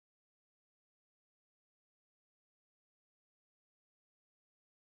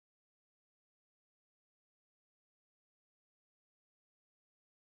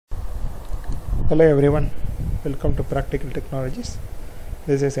Hello everyone, welcome to Practical Technologies.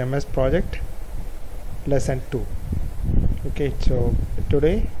 This is MS Project Lesson 2. Okay, so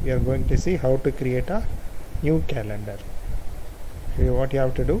today we are going to see how to create a new calendar. Okay, what you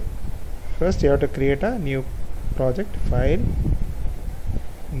have to do, first you have to create a new project, file,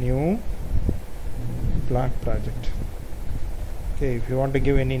 new blank project. Okay, if you want to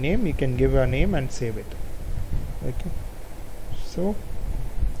give any name, you can give a name and save it. Okay, so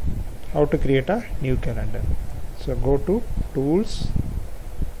how to create a new calendar. So go to tools,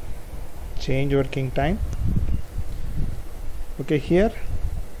 change working time. Okay, here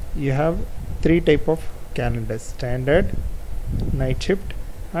you have three type of calendars: standard, night shift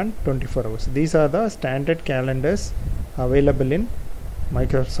and 24 hours. These are the standard calendars available in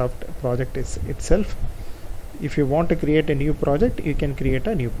Microsoft project itself. If you want to create a new project, you can create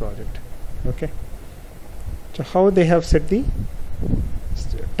a new project. Okay, so how they have set the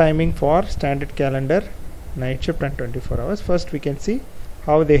timing for standard calendar, night shift and 24 hours. First we can see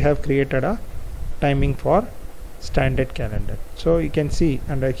how they have created a timing for standard calendar. So you can see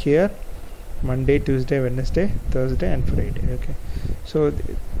under here Monday, Tuesday, Wednesday, Thursday and Friday. Okay, so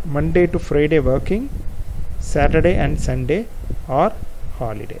Monday to Friday working, Saturday and Sunday are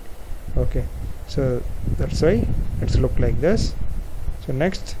holiday. Okay, so that's why it's look like this. So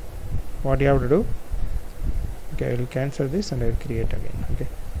next what you have to do, okay, I will cancel this and I will create again. Okay,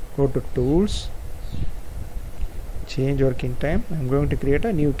 go to tools, change working time. I'm going to create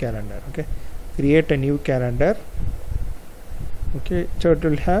a new calendar. Okay, create a new calendar. Okay, so it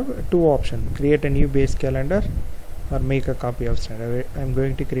will have two options: create a new base calendar or make a copy of standard. I'm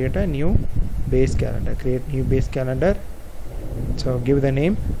going to create a new base calendar. Create new base calendar. So give the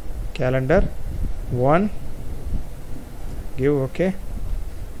name calendar 1, give OK.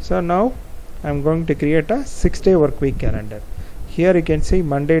 So now I'm going to create a 6-day work week calendar. Here you can see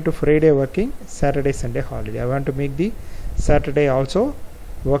Monday to Friday working, Saturday, Sunday holiday. I want to make the Saturday also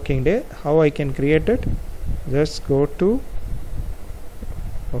working day. How I can create it? Just go to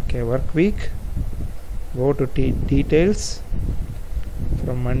work week, go to details,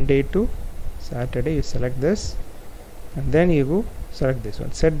 from Monday to Saturday you select this and then you go select this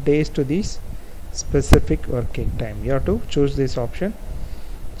one, set days to this specific working time. You have to choose this option.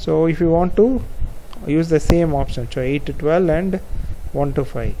 So if you want to use the same option, so 8 to 12 and 1 to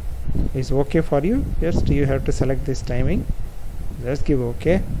 5 is okay for you, just you have to select this timing, just give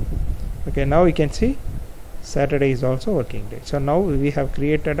OK. Okay, now you can see Saturday is also working day. So now we have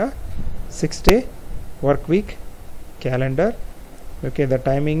created a 6-day work week calendar. Okay, the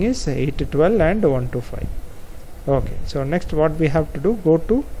timing is 8 to 12 and 1 to 5. Okay, so next what we have to do, go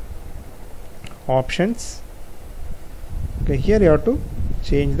to options. Okay, here you have to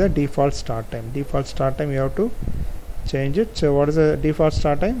change the default start time. Default start time you have to change it. So what is the default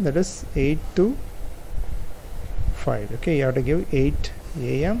start time? That is 8 to 5. Okay, you have to give 8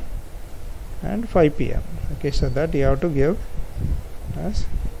 AM and 5 PM. Okay, so that you have to give as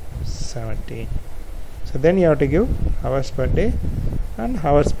 17. So then you have to give hours per day and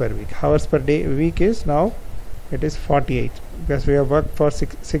hours per week. Hours per day week is now it is 48 because we have worked for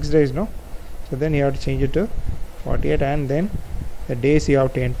 6 days, no? So then you have to change it to 48 and then the days you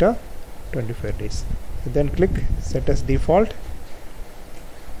have to enter 24 days. So then click set as default.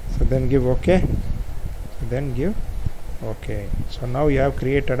 So then give OK. So then give OK. So now you have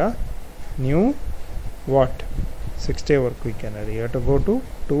created a new 6-day work week calendar. You have to go to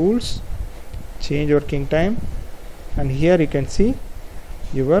tools, change working time, and here you can see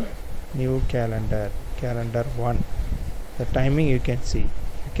your new calendar 1. The timing you can see.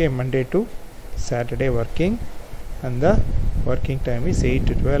 Okay, Monday to Saturday working and the working time is 8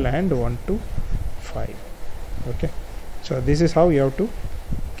 to 12 and 1 to 5. Okay, so this is how you have to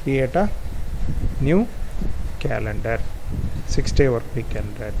create a new calendar, 6-day work week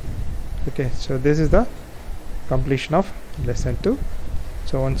calendar. Okay, so this is the completion of lesson 2.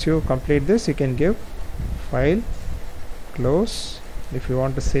 So once you complete this, you can give file, close. If you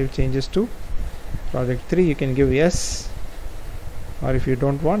want to save changes to project 3, you can give yes, or if you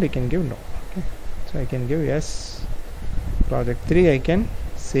don't want, you can give no. Okay, so I can give yes. Project 3 I can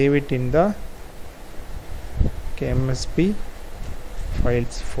save it in the MSP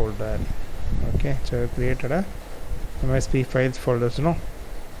files folder. Okay, so I created a MSP files folders. No,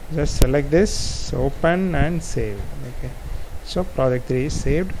 just select this, open and save. Okay, so project 3 is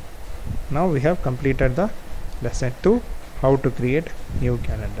saved. Now we have completed the lesson 2, how to create new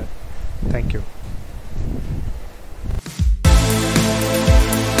calendar. Thank you.